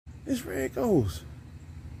It's Red Ghost.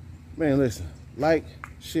 Man, listen, like,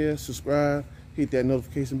 share, subscribe, hit that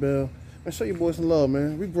notification bell. Man, show your boys some love,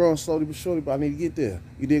 man. We growing slowly but surely, but I need to get there.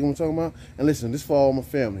 You dig what I'm talking about? And listen, this for all my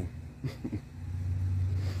family.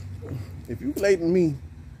 If you related to me,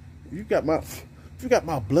 if you got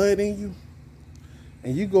my blood in you,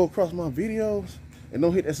 and you go across my videos and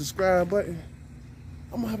don't hit that subscribe button,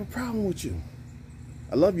 I'm gonna have a problem with you.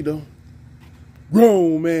 I love you though.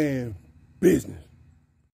 Grown man business.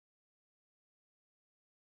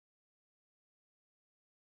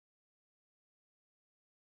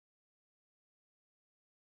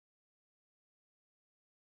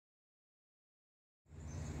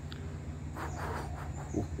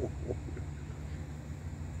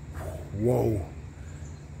 Whoa.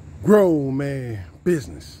 Grown man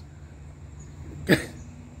business.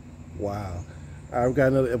 Wow. All right, we got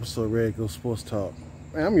another episode of Red Ghost Sports Talk.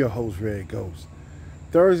 Man, I'm your host, Red Ghost.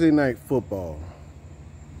 Thursday night football.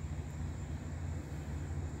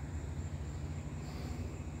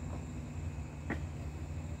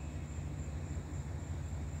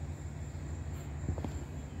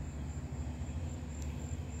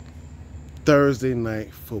 Thursday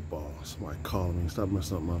night football. Somebody calling me. Stop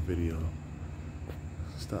messing up my video.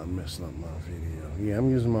 Stop messing up my video. Yeah, I'm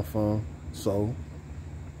using my phone. So,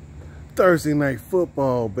 Thursday night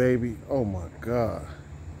football, baby. Oh my God.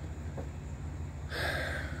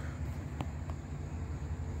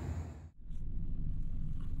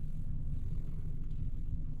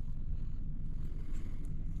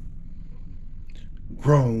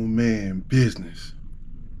 Grown man business.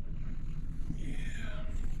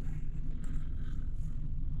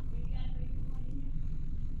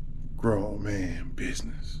 Grown man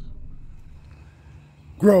business.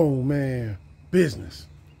 Grown man business.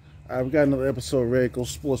 All right, we got another episode of Red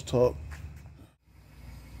Ghost Sports Talk.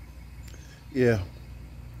 Yeah,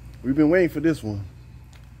 we've been waiting for this one.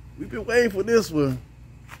 We've been waiting for this one.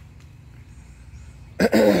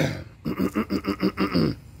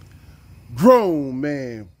 Grown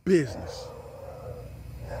man business.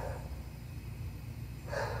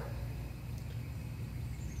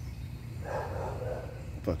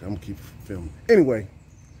 Fuck, I'm gonna keep filming. Anyway,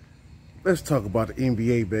 let's talk about the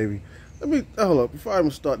NBA, baby. Hold up, before I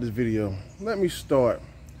even start this video, let me start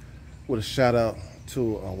with a shout out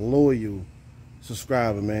to a loyal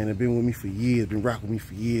subscriber, man. They've been with me for years, been rocking with me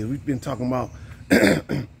for years. We've been talking about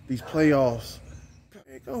these playoffs.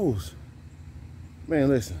 There it goes. Man,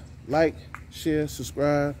 listen, like, share,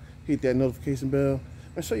 subscribe, hit that notification bell.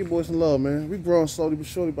 Man, show your boys some love, man. We growing slowly but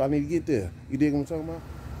surely, but I need to get there. You dig what I'm talking about?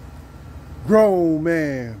 Grown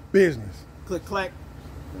man business. Click, clack.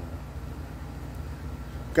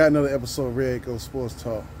 Got another episode of Red Ghost Sports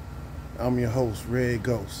Talk. I'm your host, Red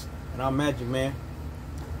Ghost. And I'm Magic Man.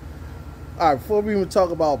 All right, before we even talk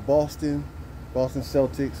about Boston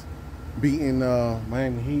Celtics beating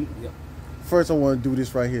Miami Heat, Yep. First I want to do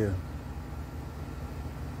this right here.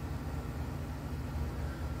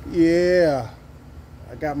 Yeah,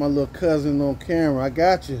 I got my little cousin on camera. I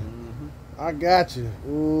got you. Mm-hmm. I got you.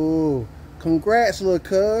 Ooh, congrats, little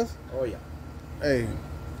cuz. Oh, yeah. Hey,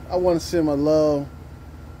 I want to send my love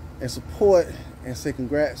and support and say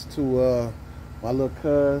congrats to my little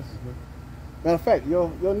cuz. Matter of fact,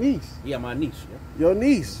 your niece. Yeah, my niece. Yep. Your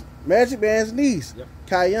niece. Magic Man's niece. Yep.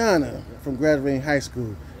 Kayana, Yep. from graduating high school.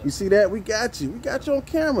 Yep. You see that? We got you. We got you on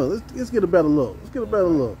camera. Let's get a better look. Let's get a better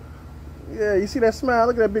look. Yeah, you see that smile?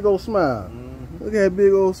 Look at that big old smile. Mm-hmm. Look at that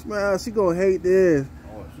big old smile. She gonna hate this.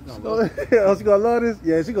 Oh, she gonna love it. Oh, she gonna love this?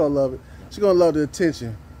 Yeah, she gonna love it. She gonna love the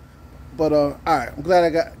attention. But all right, I'm glad I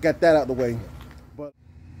got that out the way. But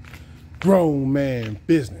grown man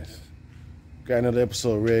business. Got another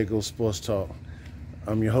episode of Red Ghost Sports Talk.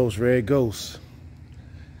 I'm your host, Red Ghost.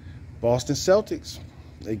 Boston Celtics,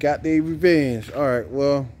 they got their revenge. All right,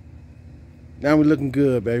 well, now we're looking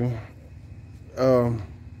good, baby.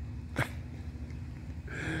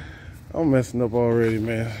 I'm messing up already,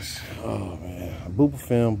 man. Oh, man. Booper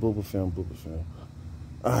film.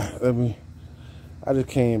 All right, I just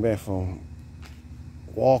came back from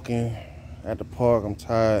walking at the park. I'm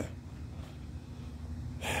tired.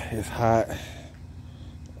 It's hot.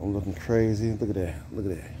 I'm looking crazy. Look at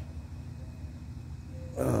that.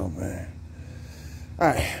 Oh, man. All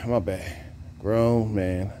right, my bad. Grown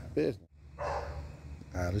man business. All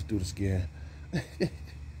right, let's do this again.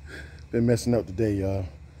 Been messing up today, y'all.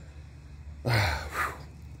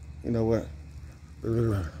 You know what?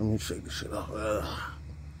 Let me shake this shit off.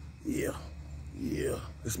 Yeah.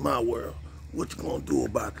 It's my world. What you gonna do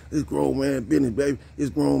about it? It's grown man business, baby. It's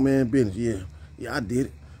grown man business. Yeah, I did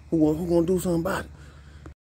it. Who gonna do something about it?